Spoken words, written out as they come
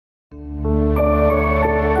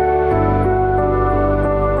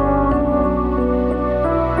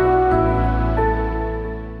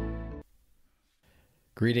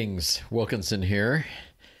Greetings, Wilkinson here.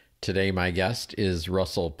 Today my guest is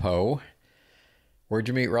Russell Poe. Where'd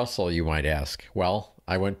you meet Russell, you might ask? Well,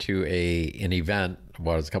 I went to an event,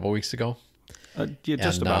 what was it, a couple of weeks ago? Yeah,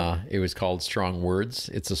 just about. It was called Strong Words.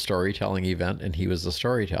 It's a storytelling event, and he was a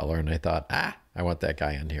storyteller, and I thought, I want that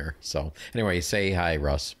guy in here. So anyway, say hi,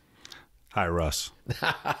 Russ. Hi, Russ.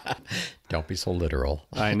 Don't be so literal.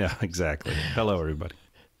 I know, exactly. Hello, everybody.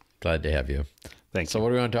 Glad to have you. Thank you. So what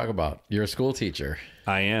do we want to talk about? You're a school teacher.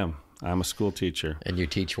 I am. I'm a school teacher. And you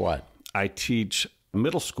teach what? I teach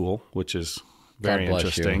middle school, which is very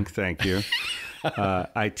interesting. You. Thank you.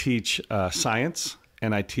 I teach science,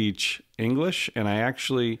 and I teach English, and I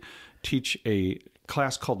actually teach a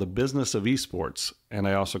class called the Business of Esports, and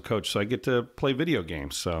I also coach, so I get to play video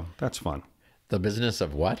games, so that's fun. The business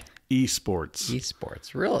of what? Esports.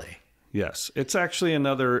 Esports, really? Yes. It's actually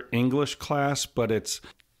another English class, but it's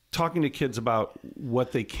talking to kids about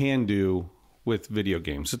what they can do with video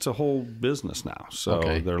games. It's a whole business now,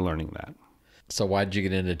 so they're learning that. So why did you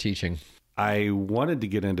get into teaching? I wanted to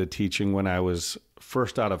get into teaching when I was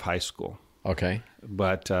first out of high school. Okay.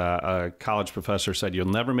 But a college professor said, you'll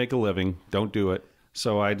never make a living, don't do it.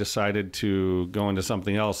 So I decided to go into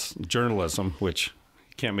something else, journalism, which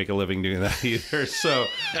you can't make a living doing that either. So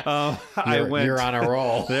you're on a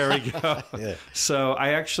roll. There we go. Yeah. So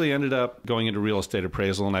I actually ended up going into real estate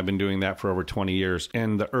appraisal, and I've been doing that for over 20 years.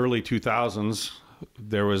 In the early 2000s,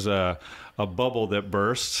 there was a bubble that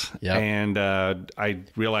burst, and I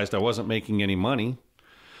realized I wasn't making any money.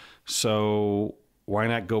 So why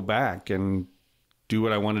not go back and do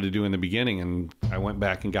what I wanted to do in the beginning? And I went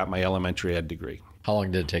back and got my elementary ed degree. How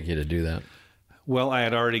long did it take you to do that? Well, I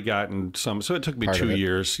had already gotten some, so it took me 2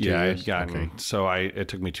 years. I had gotten, okay. So it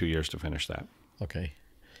took me 2 years to finish that. Okay.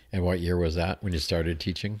 And what year was that when you started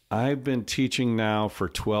teaching? I've been teaching now for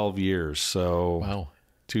 12 years. So wow.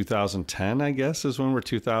 2010, I guess, is when we're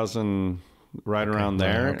 2000, right around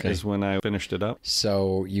there is when I finished it up.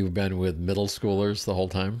 So you've been with middle schoolers the whole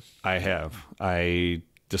time? I have. I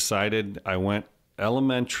decided I went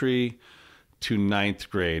elementary to 9th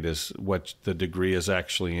grade is what the degree is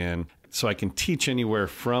actually in. So I can teach anywhere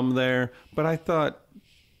from there. But I thought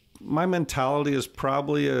my mentality is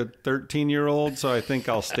probably a 13-year-old, so I think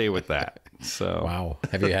I'll stay with that. So wow.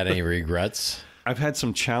 Have you had any regrets? I've had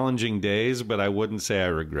some challenging days, but I wouldn't say I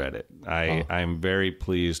regret it. I'm very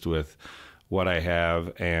pleased with what I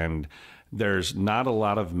have, and there's not a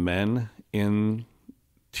lot of men in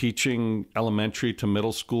teaching elementary to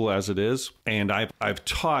middle school as it is. And I've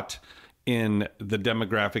taught in the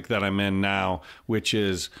demographic that I'm in now, which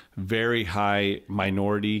is very high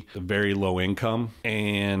minority, very low income,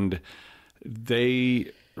 and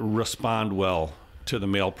they respond well to the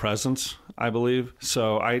male presence, I believe.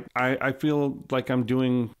 So I feel like I'm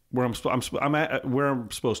doing where I'm at where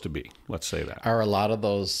I'm supposed to be. Let's say that. Are a lot of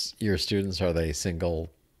those your students, are they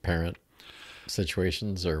single parent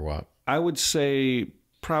situations or what? I would say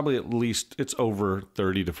probably at least it's over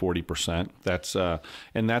 30 to 40%. That's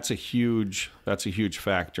and that's a huge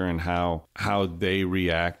factor in how they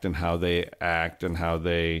react and how they act and how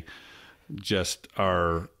they just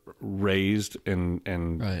are raised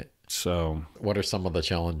and right. So what are some of the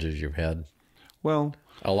challenges you've had? Well,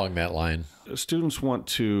 along that line, students want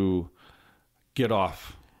to get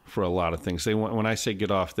off for a lot of things. They want, when I say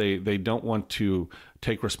get off, they don't want to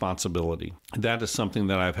take responsibility. That is something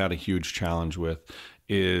that I've had a huge challenge with,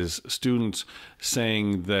 is students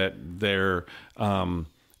saying that they're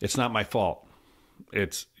it's not my fault.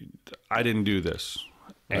 It's I didn't do this.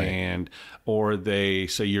 Right. And or they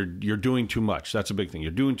say you're doing too much. That's a big thing.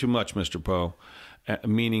 You're doing too much, Mr. Poe.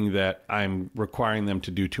 Meaning that I'm requiring them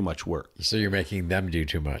to do too much work. So you're making them do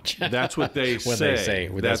too much. That's what they when say. They say.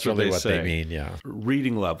 That's really what they mean, yeah.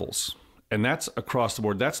 Reading levels. And that's across the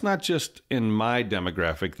board. That's not just in my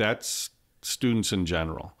demographic. That's students in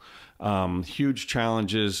general. Huge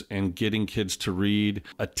challenges in getting kids to read.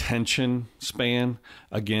 Attention span,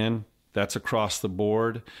 again, that's across the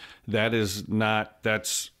board. That's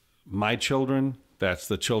my children. That's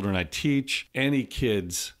the children I teach. Any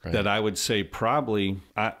kids that I would say probably,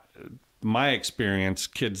 my experience,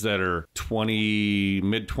 kids that are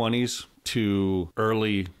mid-20s to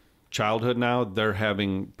early childhood now, they're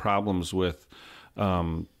having problems with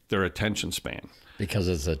their attention span. Because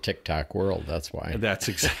it's a TikTok world, that's why. That's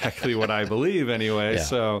exactly what I believe anyway. Yeah.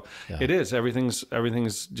 So it is. Everything's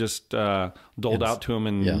just doled out to them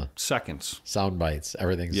in seconds. Sound bites.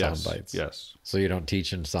 Everything's sound bites. Yes. So you don't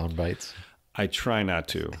teach in sound bites? I try not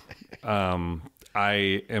to. I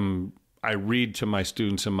read to my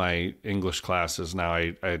students in my English classes now.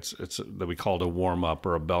 It's that we call it a warm up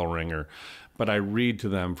or a bell ringer, but I read to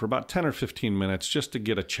them for about 10 or 15 minutes just to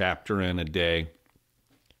get a chapter in a day.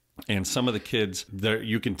 And some of the kids there,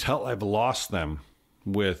 you can tell I've lost them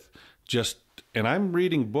with just, and I'm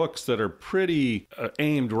reading books that are pretty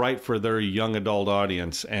aimed right for their young adult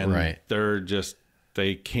audience. And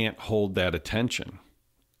they can't hold that attention.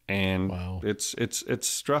 And wow. it's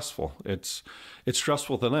stressful. It's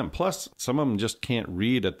stressful to them. Plus, some of them just can't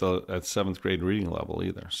read at seventh grade reading level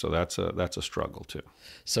either. So that's a struggle too.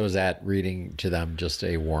 So is that reading to them just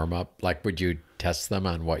a warm up? Like, would you test them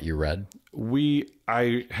on what you read?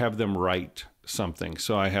 I have them write something.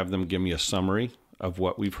 So I have them give me a summary of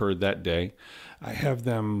what we've heard that day. I have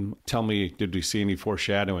them tell me, did we see any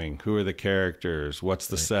foreshadowing? Who are the characters? What's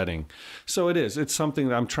the setting? So it's something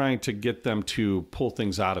that I'm trying to get them to pull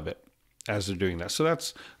things out of it as they're doing that. So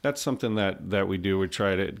that's something that we do. We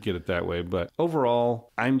try to get it that way. But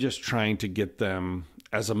overall, I'm just trying to get them,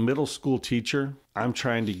 as a middle school teacher, I'm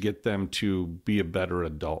trying to get them to be a better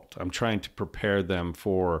adult. I'm trying to prepare them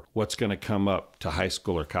for what's going to come up to high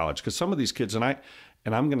school or college. Because some of these kids, and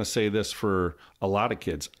I'm going to say this for a lot of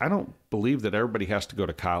kids, I don't believe that everybody has to go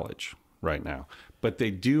to college right now, but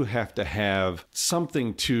they do have to have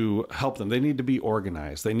something to help them. They need to be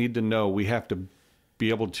organized. They need to know we have to be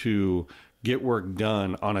able to get work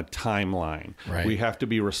done on a timeline. Right. We have to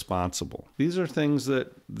be responsible. These are things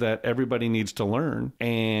that everybody needs to learn.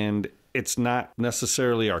 And it's not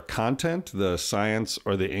necessarily our content, the science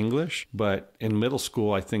or the English, but in middle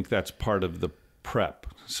school, I think that's part of the prep,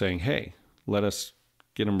 saying, hey, let us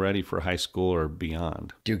get them ready for high school or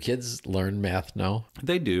beyond. Do kids learn math now?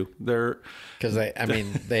 They do. Because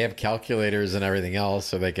they have calculators and everything else,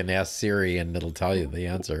 so they can ask Siri and it'll tell you the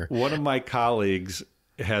answer. One of my colleagues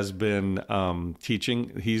has been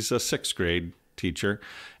teaching. He's a sixth grade teacher,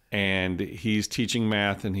 and he's teaching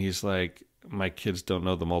math, and he's like, my kids don't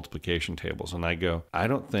know the multiplication tables. And I go, I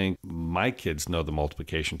don't think my kids know the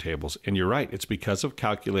multiplication tables. And you're right. It's because of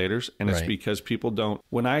calculators, and it's because people don't.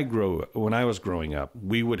 When I was growing up,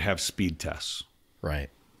 we would have speed tests. Right.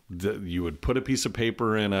 You would put a piece of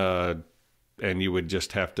paper and you would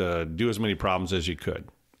just have to do as many problems as you could.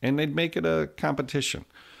 And they'd make it a competition.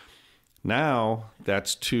 Now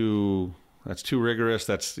that's too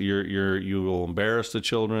rigorous. You will embarrass the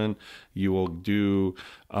children. You will do,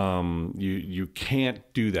 you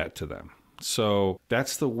can't do that to them. So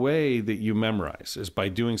that's the way that you memorize, is by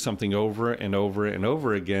doing something over and over and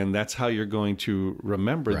over again. That's how you're going to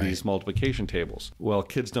remember these multiplication tables. Well,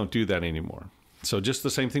 kids don't do that anymore. So just the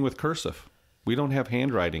same thing with cursive. We don't have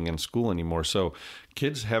handwriting in school anymore. So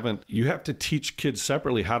you have to teach kids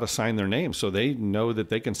separately how to sign their name so they know that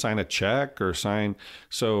they can sign a check or sign.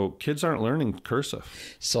 So kids aren't learning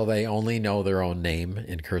cursive. So they only know their own name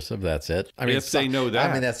in cursive. That's it. I mean, if they know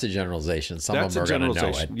that. I mean, that's a generalization. Some of them are going to know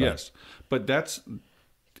it. Yes. But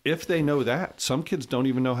if they know that. Some kids don't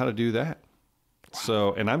even know how to do that. Wow.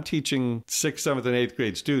 So, and I'm teaching 6th, 7th, and 8th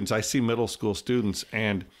grade students. I see middle school students,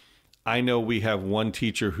 and I know we have one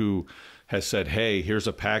teacher who has said, hey, here's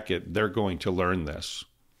a packet. They're going to learn this.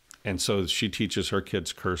 And so she teaches her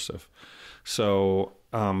kids cursive. So,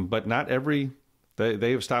 but not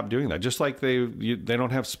they have stopped doing that. Just like they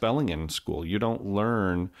don't have spelling in school. You don't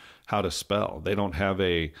learn how to spell. They don't have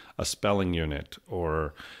a spelling unit,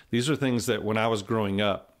 or these are things that when I was growing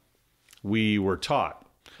up, we were taught.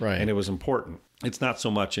 Right. And it was important. It's not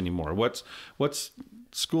so much anymore. What's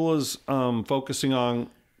school is focusing on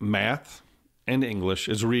math and English,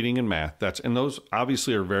 is reading and math. And those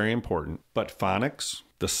obviously are very important. But phonics,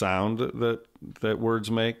 the sound that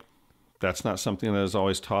words make, that's not something that is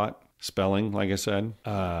always taught. Spelling, like I said,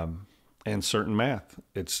 and certain math.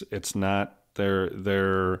 It's not.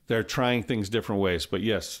 They're trying things different ways. But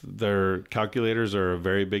yes, their calculators are a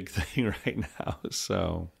very big thing right now.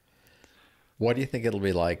 So, what do you think it'll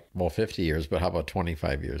be like? Well, 50 years, but how about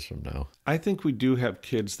 25 years from now? I think we do have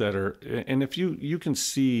kids that are, and if you can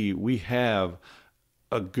see, we have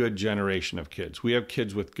a good generation of kids. We have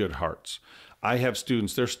kids with good hearts. I have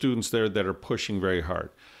students, there's students there that are pushing very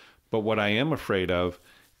hard. But what I am afraid of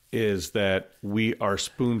is that we are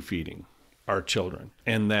spoon feeding our children,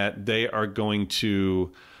 and that they are going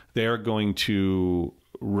to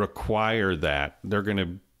require that. They're going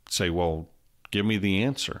to say, well, give me the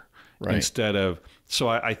answer. Right. Instead of, so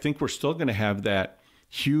I think we're still going to have that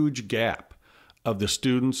huge gap of the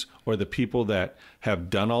students or the people that have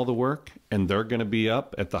done all the work, and they're going to be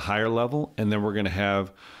up at the higher level. And then we're going to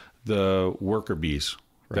have the worker bees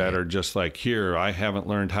that are just like, here, I haven't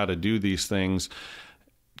learned how to do these things.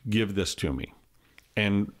 Give this to me.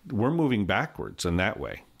 And we're moving backwards in that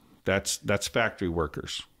way. That's factory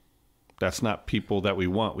workers. That's not people that we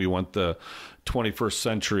want. We want the 21st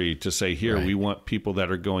century to say, here, we want people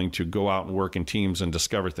that are going to go out and work in teams and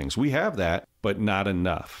discover things. We have that, but not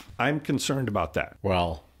enough. I'm concerned about that.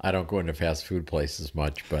 Well, I don't go into fast food places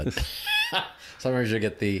much, but sometimes you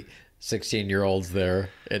get the 16-year-olds there.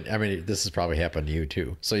 And I mean, this has probably happened to you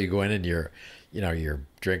too. So you go in and you're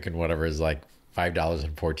drinking whatever is like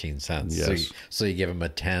 $5.14. Yes. So you give them a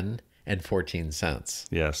 10 and 14 cents.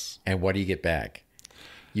 Yes. And what do you get back?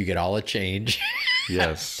 You get all the change.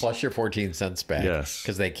 Yes. Plus your 14 cents back. Yes.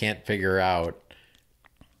 Because they can't figure out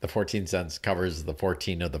the 14 cents covers the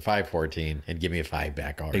 14 of the 5.14 and give me a 5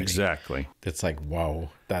 back already. Exactly. It's like, whoa.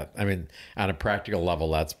 I mean, on a practical level,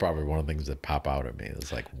 that's probably one of the things that pop out at me.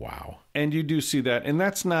 It's like, wow. And you do see that. And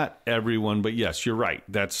that's not everyone, but yes, you're right.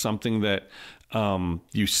 That's something that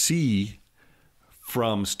you see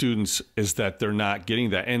from students, is that they're not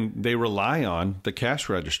getting that. And they rely on the cash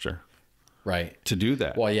register. Right. To do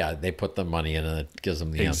that. Well, yeah, they put the money in and it gives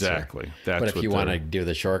them the answer. Exactly. That's but if you want to do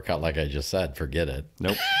the shortcut, like I just said, forget it.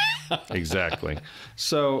 Nope. Exactly.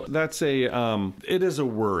 So that's it is a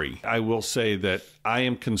worry. I will say that I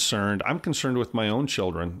am concerned. I'm concerned with my own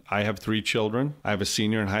children. I have 3 children. I have a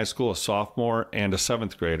senior in high school, a sophomore, and a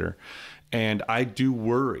 7th grader. And I do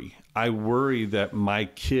worry. I worry that my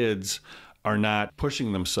kids are not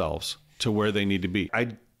pushing themselves to where they need to be.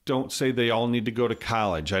 I don't say they all need to go to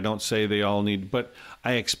college. I don't say they all need, but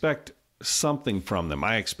I expect something from them.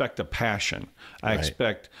 I expect a passion. I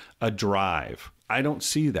expect a drive. I don't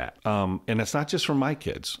see that. And it's not just from my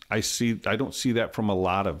kids. I don't see that from a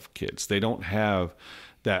lot of kids. They don't have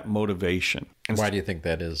that motivation. And why do you think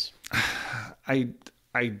that is?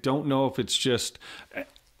 I don't know if it's just,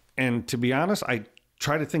 and to be honest, I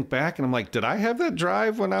try to think back and I'm like, did I have that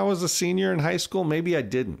drive when I was a senior in high school? Maybe I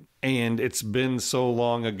didn't. And it's been so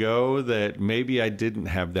long ago that maybe I didn't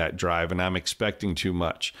have that drive and I'm expecting too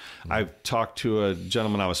much. I've talked to a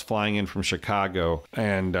gentleman. I was flying in from Chicago,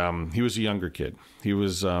 and he was a younger kid. He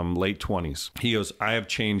was late 20s. He goes, I have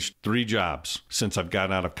changed 3 jobs since I've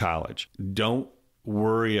gotten out of college. Don't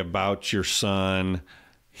worry about your son.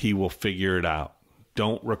 He will figure it out.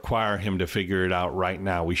 Don't require him to figure it out right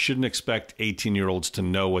now. We shouldn't expect 18-year-olds to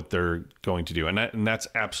know what they're going to do. And that's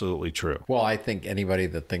absolutely true. Well, I think anybody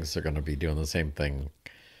that thinks they're going to be doing the same thing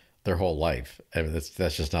their whole life, I mean,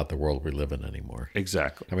 that's just not the world we live in anymore.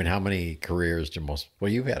 Exactly. I mean, how many careers do well,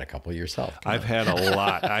 you've had a couple yourself. I've had a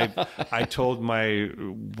lot. I told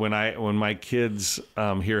when my kids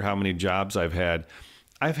hear how many jobs I've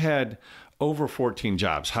had over 14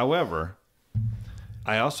 jobs. However,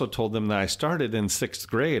 I also told them that I started in 6th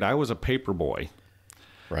grade. I was a paper boy.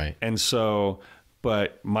 Right. And so,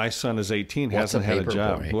 but my son is 18, hasn't had a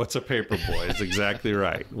job. Boy? What's a paper boy? It's exactly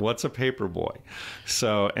right. What's a paper boy?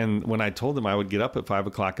 So, and when I told them I would get up at 5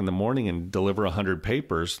 o'clock in the morning and deliver 100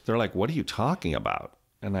 papers, they're like, what are you talking about?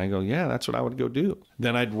 And I go, yeah, that's what I would go do.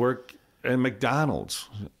 Then I'd work at McDonald's,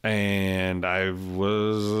 and I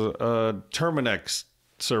was a Terminex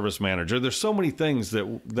service manager. There's so many things that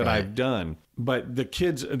right. I've done, but the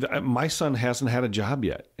kids, my son hasn't had a job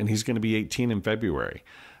yet, and he's going to be 18 in February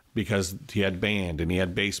because he had band and he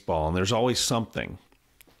had baseball, and there's always something.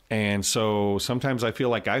 And so sometimes I feel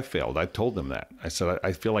like I failed. I told them that. I said,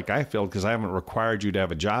 I feel like I failed because I haven't required you to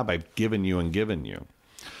have a job. I've given you and given you.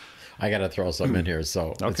 I got to throw something in here.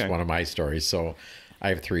 So okay. It's one of my stories. So I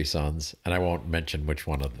have 3 sons, and I won't mention which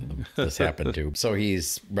one of them this happened to. So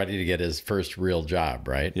he's ready to get his first real job,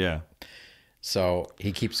 right? Yeah. So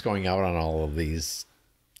he keeps going out on all of these,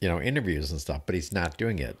 interviews and stuff, but he's not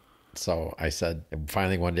doing it. So I said,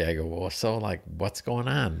 finally one day I go, well, so like, what's going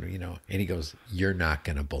on? And he goes, you're not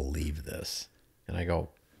going to believe this. And I go,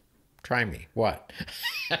 try me. What?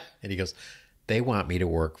 And he goes, they want me to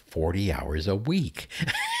work 40 hours a week.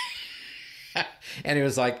 And he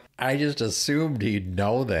was like, I just assumed he'd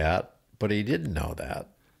know that, but he didn't know that.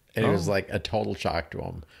 And it was like a total shock to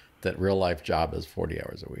him that real life job is 40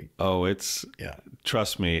 hours a week. Oh,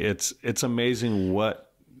 trust me, it's amazing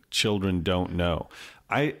what children don't know.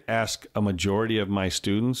 I ask a majority of my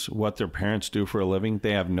students what their parents do for a living.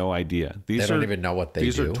 They have no idea. They don't even know what they do.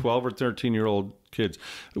 These are 12 or 13-year-old kids.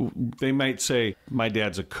 They might say, my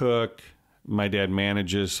dad's a cook. My dad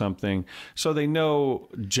manages something. So they know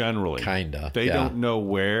generally. Kinda. They don't know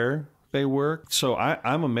where they work. So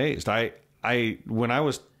I'm amazed. When I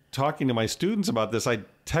was talking to my students about this, I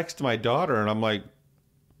text my daughter and I'm like,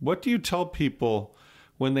 what do you tell people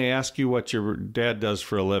when they ask you what your dad does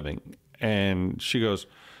for a living? And she goes,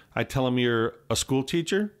 I tell them you're a school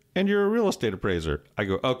teacher and you're a real estate appraiser. I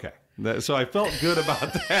go, okay. So I felt good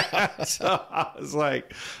about that. So I was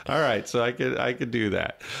like, all right, so I could do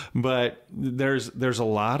that. But there's a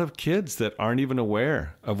lot of kids that aren't even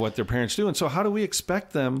aware of what their parents do. And so how do we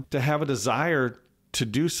expect them to have a desire to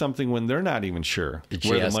do something when they're not even sure Did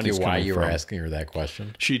where she the ask money's you why coming you were from. asking her that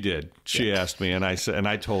question? She did. She asked me, and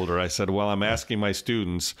I told her, I said, well, I'm asking my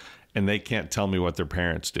students, and they can't tell me what their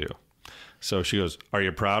parents do. So she goes, "Are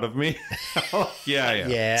you proud of me?" Yeah, I am.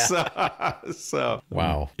 Yeah. So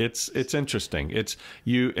Wow. It's interesting. It's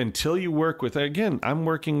you until you work with, again, I'm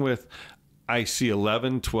working with, I see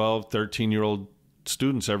 11, 12, 13-year-old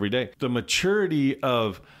students every day. The maturity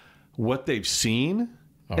of what they've seen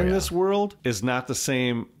in this world is not the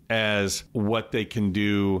same as what they can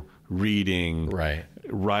do reading, Right.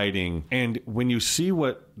 writing. And when you see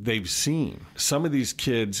what they've seen, some of these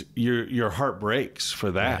kids, your heart breaks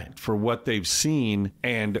for that, Right. for what they've seen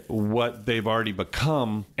and what they've already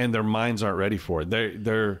become, and their minds aren't ready for it.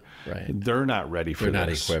 They're not ready for They're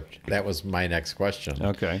this. not equipped. That was my next question.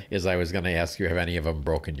 Okay. Is I was going to ask you, have any of them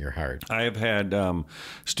broken your heart? I have had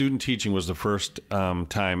student teaching was the first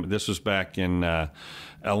time. This was back in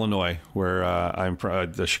Illinois, where I'm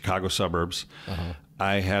from, the Chicago suburbs.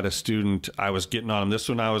 I had a student, I was getting on him. This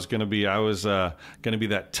one I was going to be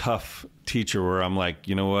that tough teacher where I'm like,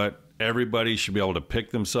 you know what? Everybody should be able to pick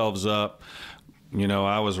themselves up. You know,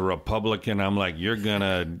 I was a Republican. I'm like,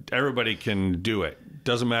 everybody can do it.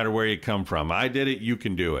 Doesn't matter where you come from. I did it. You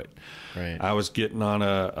can do it. Right. I was getting on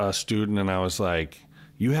a student, and I was like,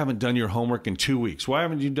 you haven't done your homework in 2 weeks. Why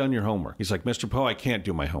haven't you done your homework? He's like, Mr. Poe, I can't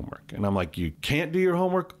do my homework. And I'm like, you can't do your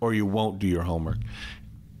homework or you won't do your homework.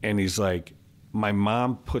 And he's like, my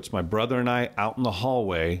mom puts my brother and I out in the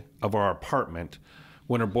hallway of our apartment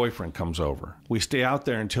when her boyfriend comes over. We stay out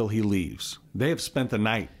there until he leaves. They have spent the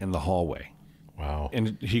night in the hallway. Wow.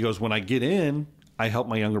 And he goes, when I get in, I help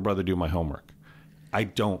my younger brother do my homework. I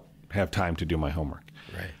don't have time to do my homework.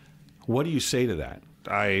 Right. What do you say to that?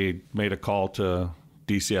 I made a call to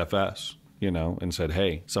DCFS, and said,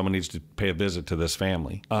 hey, someone needs to pay a visit to this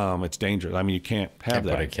family. It's dangerous. I mean, you can't have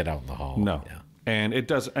that. Put a kid out in the hall. No. Yeah. And it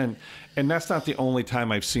does, and that's not the only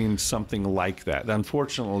time I've seen something like that.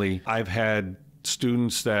 Unfortunately, I've had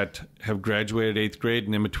students that have graduated 8th grade,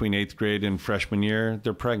 and in between 8th grade and freshman year,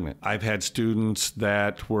 they're pregnant. I've had students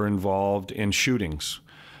that were involved in shootings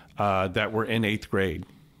that were in 8th grade,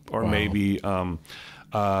 or maybe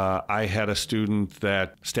I had a student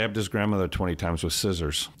that stabbed his grandmother 20 times with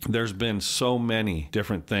scissors. There's been so many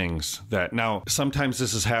different things that now sometimes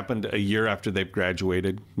this has happened a year after they've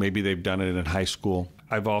graduated. Maybe they've done it in high school.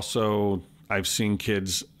 I've seen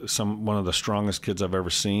kids, one of the strongest kids I've ever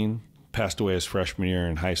seen passed away his freshman year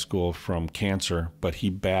in high school from cancer, but he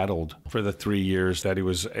battled for the 3 years that he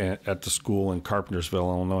was at the school in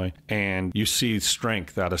Carpentersville, Illinois. And you see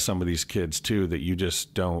strength out of some of these kids too that you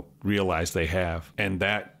just don't realize they have. And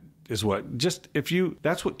that is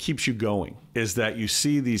that's what keeps you going, is that you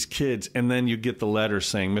see these kids and then you get the letter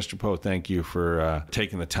saying, Mr. Poe, thank you for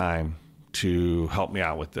taking the time to help me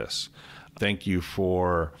out with this. Thank you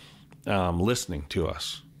for listening to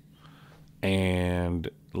us and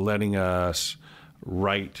letting us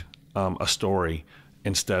write a story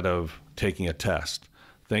instead of taking a test.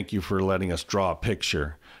 Thank you for letting us draw a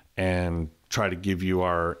picture and try to give you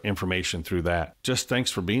our information through that. Just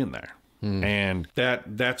thanks for being there. And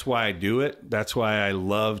that's why I do it. That's why I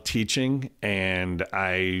love teaching, and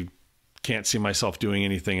I can't see myself doing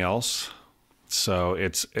anything else. So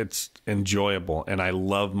it's enjoyable, and I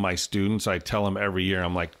love my students. I tell them every year,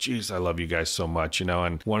 I'm like, geez, I love you guys so much,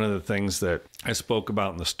 And one of the things that I spoke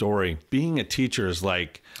about in the story, being a teacher is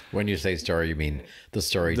like... When you say story, you mean the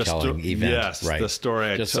storytelling event, yes, right? the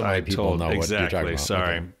story Just so many people know what you're talking about.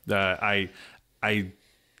 Sorry. Okay. I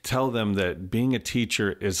tell them that being a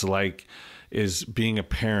teacher is being a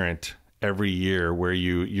parent every year, where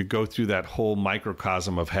you go through that whole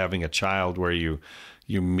microcosm of having a child, where you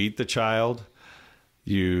meet the child,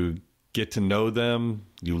 you get to know them,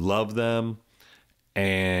 you love them,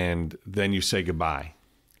 and then you say goodbye.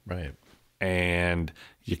 Right. And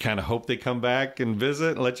you kind of hope they come back and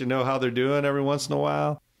visit and let you know how they're doing every once in a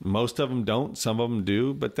while. Most of them don't, some of them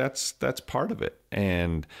do, but that's part of it.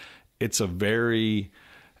 And it's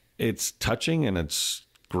touching, and it's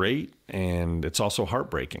great, and it's also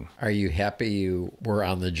heartbreaking. Are you happy you were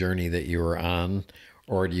on the journey that you were on,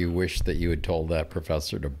 or do you wish that you had told that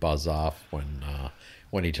professor to buzz off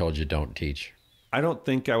when he told you don't teach? I don't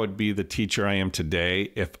think I would be the teacher I am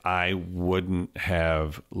today if I wouldn't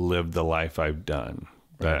have lived the life I've done,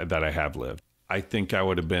 that I have lived. I think I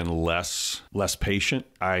would have been less patient.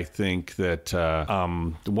 I think that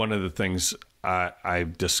one of the things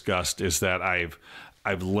I've discussed is that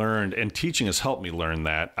I've learned, and teaching has helped me learn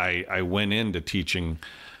that. I went into teaching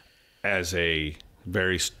as a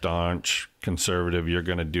very staunch conservative, you're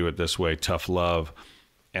going to do it this way, tough love.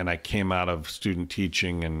 and I came out of student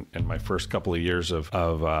teaching and my first couple of years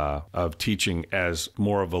of teaching as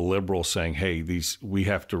more of a liberal, saying, hey, we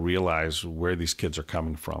have to realize where these kids are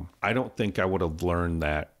coming from. I don't think I would have learned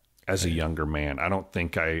that as a younger man. I don't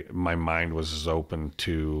think my mind was as open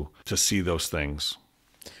to see those things.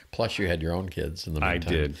 Plus, you had your own kids in the meantime. I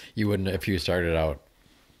did. You wouldn't, if you started out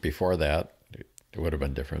before that, it would have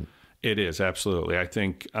been different. It is, absolutely. I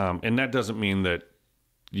think, and that doesn't mean that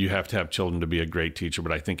you have to have children to be a great teacher,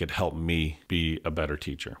 but I think it helped me be a better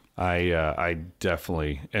teacher. I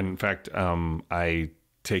definitely, and in fact, I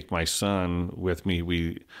take my son with me.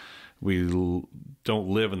 We don't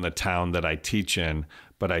live in the town that I teach in,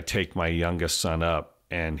 but I take my youngest son up,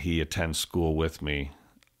 and he attends school with me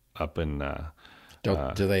up in.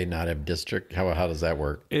 Do they not have district? How does that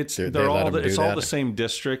work? It's all the same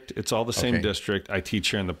district. It's all the same district. I teach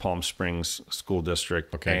here in the Palm Springs School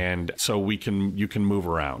District, and so you can move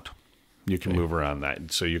around. You can move around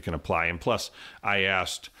that, so you can apply. And plus, I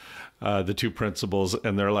asked the two principals,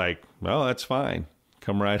 and they're like, "Well, that's fine.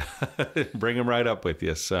 Come right, bring them right up with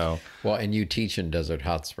you." So, well, and you teach in Desert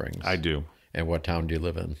Hot Springs. I do. And what town do you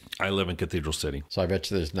live in? I live in Cathedral City. So I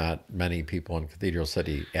bet you there's not many people in Cathedral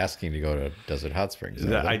City asking to go to Desert Hot Springs.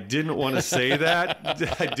 I didn't want to say that.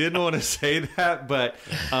 I didn't want to say that, but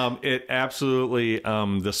it absolutely,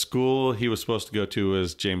 the school he was supposed to go to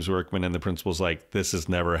is James Workman, and the principal's like, this has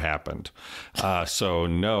never happened. So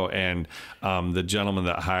no. And the gentleman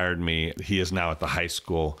that hired me, he is now at the high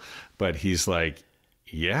school, but he's like,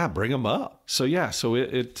 yeah, bring them up. So yeah, so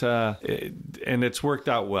and it's worked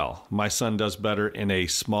out well. My son does better in a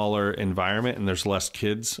smaller environment, and there's less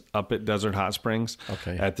kids up at Desert Hot Springs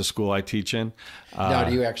at the school I teach in. Now,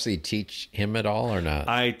 do you actually teach him at all or not?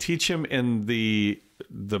 I teach him in the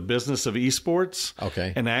business of esports.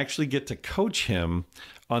 Okay. And I actually get to coach him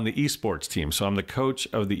on the esports team. So I'm the coach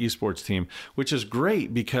of the esports team, which is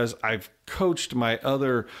great because I've coached my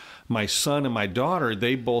son and my daughter.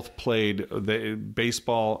 They both played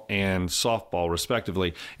baseball and softball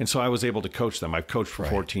respectively. And so I was able to coach them. I've coached for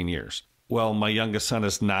 14 years. Well, my youngest son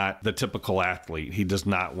is not the typical athlete. He does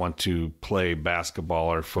not want to play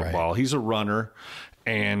basketball or football. Right. He's a runner,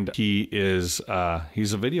 and he's a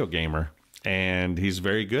video gamer, and he's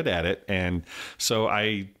very good at it. And so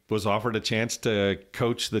I was offered a chance to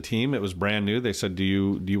coach the team. It was brand new. They said, do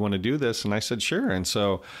you want to do this? And I said, sure. And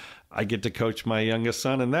so I get to coach my youngest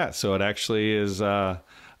son in that. So it actually is a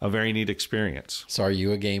very neat experience. So are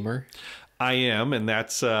you a gamer? I am. And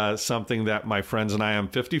that's something that my friends and I am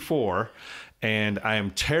 54, and I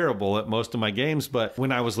am terrible at most of my games. But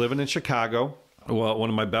when I was living in Chicago, well, one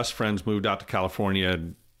of my best friends moved out to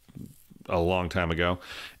California a long time ago,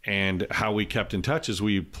 and how we kept in touch is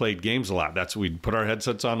we played games a lot. We'd put our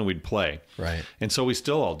headsets on and we'd play. Right. And so we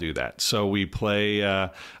still all do that. So we play,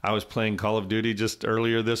 I was playing Call of Duty just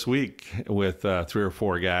earlier this week with 3 or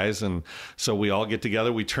 4 guys. And so we all get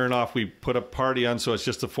together, we put a party on. So it's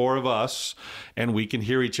just the 4 of us, and we can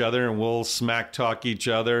hear each other, and we'll smack talk each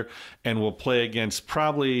other, and we'll play against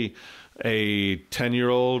probably a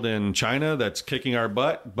 10-year-old in China that's kicking our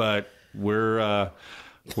butt, but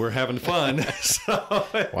we're having fun. So,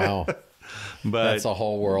 wow. But that's a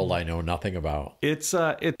whole world I know nothing about. It's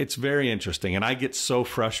very interesting, and I get so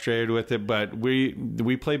frustrated with it, but we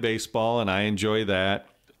play baseball, and I enjoy that.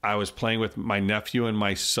 I was playing with my nephew and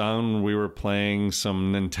my son. We were playing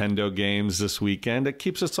some Nintendo games this weekend. It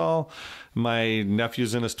keeps us all, my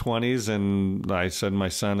nephew's in his 20s, and I said my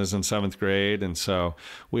son is in 7th grade, and so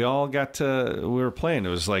we all we were playing. It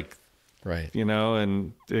was like, right,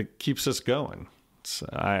 and it keeps us going.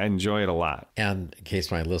 I enjoy it a lot. And in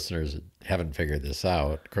case my listeners haven't figured this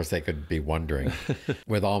out, of course, they could be wondering,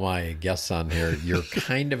 with all my guests on here, you're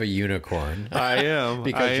kind of a unicorn. I am.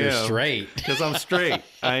 Because you're straight. Because I'm straight.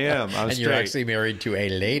 I am. And you're actually married to a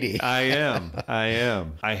lady. I am.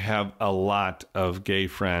 I have a lot of gay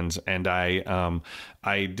friends, and I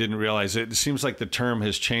didn't realize it. It seems like the term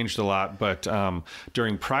has changed a lot, but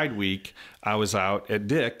during Pride Week, I was out at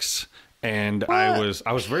Dick's. And what? I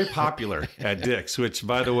was very popular at Dick's, which,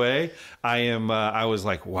 by the way, I was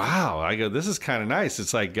like, wow. I go, this is kind of nice.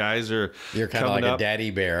 It's like guys are You're kind of like a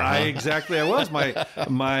daddy bear. Huh? I was.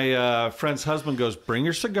 My friend's husband goes, bring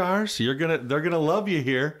your cigars. They're gonna love you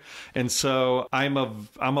here. And so I'm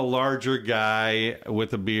a larger guy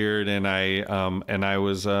with a beard, and I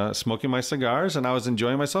was smoking my cigars, and I was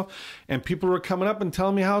enjoying myself. And people were coming up and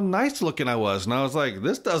telling me how nice looking I was, and I was like,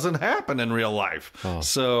 this doesn't happen in real life. Oh.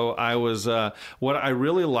 So I was. What I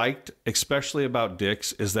really liked, especially about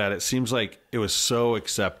Dick's, is that it seems like it was so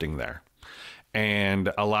accepting there.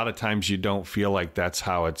 And a lot of times you don't feel like that's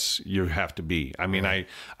how you have to be. I mean,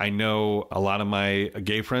 I know a lot of my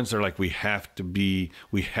gay friends, they're like, we have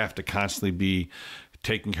to constantly be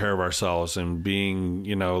taking care of ourselves and being,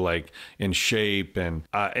 like in shape. And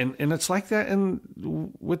it's like that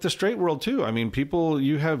with the straight world too. I mean,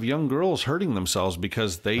 you have young girls hurting themselves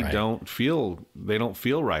because they don't feel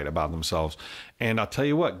right about themselves. And I'll tell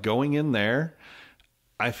you what, going in there,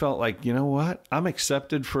 I felt like, you know what? I'm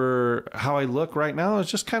accepted for how I look right now.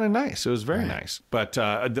 It's just kind of nice. It was very nice. But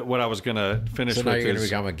what I was going to finish with now you're is... going to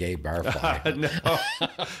become a gay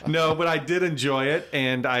barfly. No, but I did enjoy it.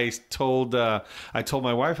 And I told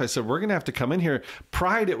my wife, I said, we're going to have to come in here.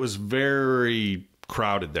 Pride, it was very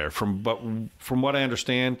crowded there. But from what I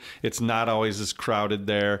understand, it's not always as crowded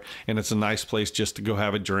there, and it's a nice place just to go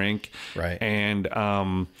have a drink. Right. And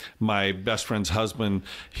my best friend's husband,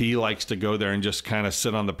 he likes to go there and just kind of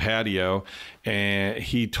sit on the patio. And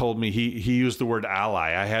he told me he used the word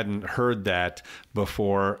ally. I hadn't heard that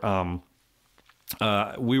before.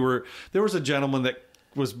 There was a gentleman that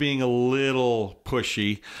was being a little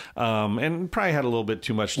pushy, and probably had a little bit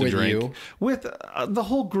too much to drink. With the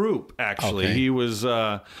whole group, actually. Okay.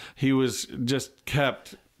 He was just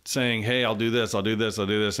kept saying, hey, I'll do this, I'll do this, I'll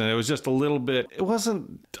do this. And it was just a little bit, it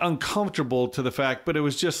wasn't uncomfortable to the fact, but it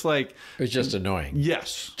was just like... It was just annoying.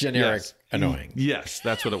 Yes. Generic annoying. Yes,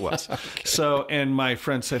 that's what it was. Okay. So, and my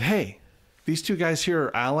friend said, hey, these two guys here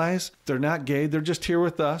are allies. They're not gay. They're just here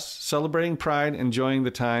with us, celebrating Pride, enjoying the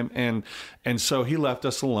time. And so he left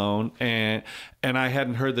us alone. And I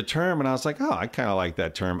hadn't heard the term. And I was like, oh, I kind of like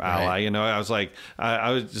that term, ally. Right. I was like, I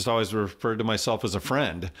was just always referred to myself as a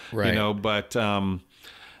friend. Right. But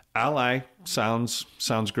ally sounds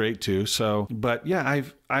great too. So, but yeah,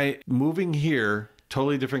 I moving here,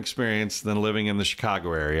 totally different experience than living in the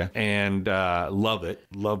Chicago area, and love it.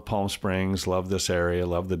 Love Palm Springs, love this area,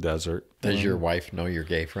 love the desert. Does your wife know your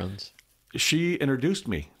gay friends? She introduced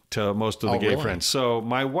me to most of the gay friends. So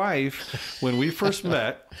my wife, when we first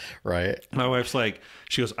met, right, my wife's like,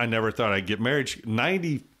 she goes, I never thought I'd get married.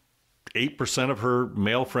 98% of her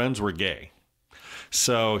male friends were gay.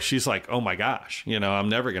 So she's like, oh my gosh, I'm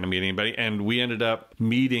never going to meet anybody. And we ended up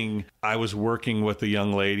meeting. I was working with a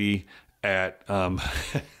young lady at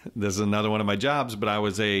this is another one of my jobs, but I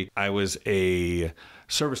was a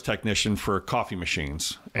service technician for coffee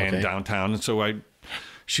machines and downtown. And so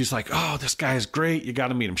she's like, oh, this guy is great. You got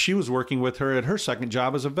to meet him. She was working with her at her second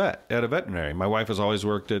job as a veterinary. My wife has always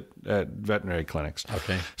worked at veterinary clinics.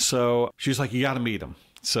 Okay. So she's like, you got to meet him.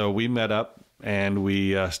 So we met up and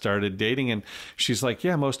we started dating, and she's like,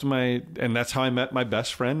 yeah, and that's how I met my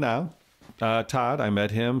best friend now. Todd, I met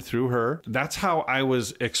him through her. That's how I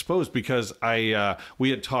was exposed, because we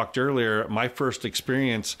had talked earlier, my first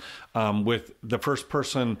experience with the first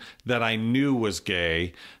person that I knew was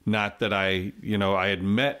gay, not that I had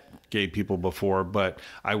met gay people before, but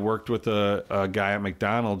I worked with a guy at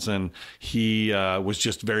McDonald's, and he was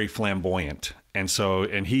just very flamboyant. And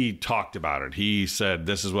he talked about it. He said,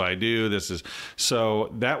 this is what I do. So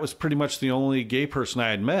that was pretty much the only gay person I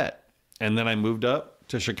had met. And then I moved up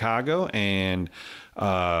to Chicago and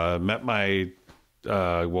met my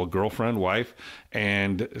girlfriend, wife,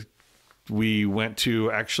 and we went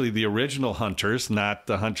to actually the original Hunters, not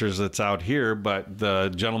the Hunters that's out here, but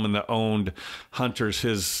the gentleman that owned Hunters,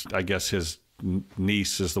 his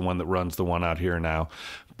niece is the one that runs the one out here now.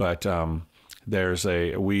 But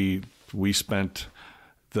we spent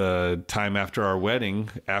the time after our wedding,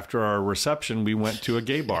 after our reception, we went to a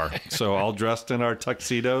gay bar. So all dressed in our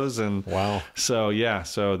tuxedos, and wow. So yeah,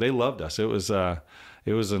 so they loved us. It was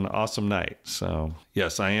an awesome night. So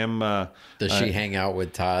yes, I am. Does she hang out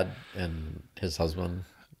with Todd and his husband?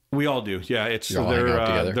 We all do. Yeah,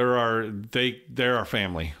 they're our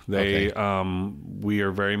family. They are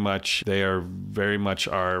very much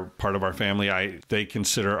our part of our family. They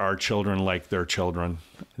consider our children like their children.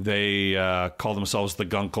 They call themselves the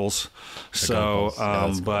Gunkles.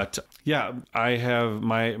 But yeah, I have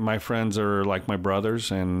my friends are like my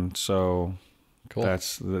brothers, and so cool.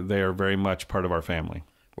 They are very much part of our family.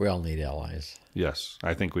 We all need allies. Yes,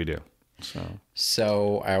 I think we do.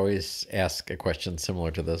 So I always ask a question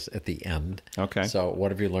similar to this at the end. Okay. So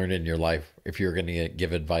what have you learned in your life? If you're going to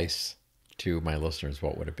give advice to my listeners,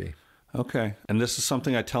 what would it be? Okay. And this is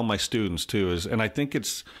something I tell my students too, and I think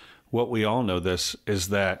it's what we all know this, is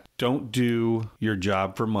that don't do your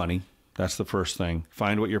job for money. That's the first thing.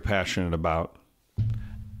 Find what you're passionate about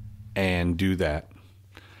and do that.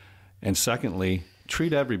 And secondly,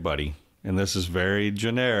 treat everybody, and this is very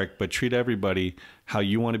generic, but treat everybody how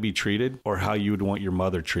you want to be treated or how you would want your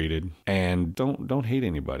mother treated. And don't hate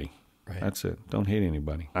anybody. That's it. Don't hate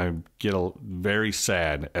anybody. I get very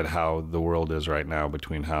sad at how the world is right now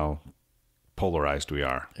between how polarized we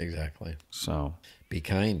are. Exactly. So be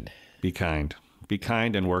kind. Be kind. Be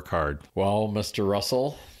kind and work hard. Well, Mr.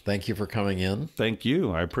 Russell, thank you for coming in. Thank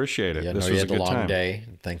you. I appreciate it. Yeah, this you was had a good long time. day.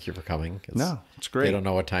 Thank you for coming. It's great. They don't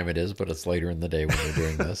know what time it is, but it's later in the day when we're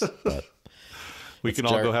doing this. But we can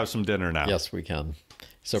all go have some dinner now. Yes, we can.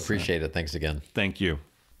 So appreciate it. Thanks again. Thank you.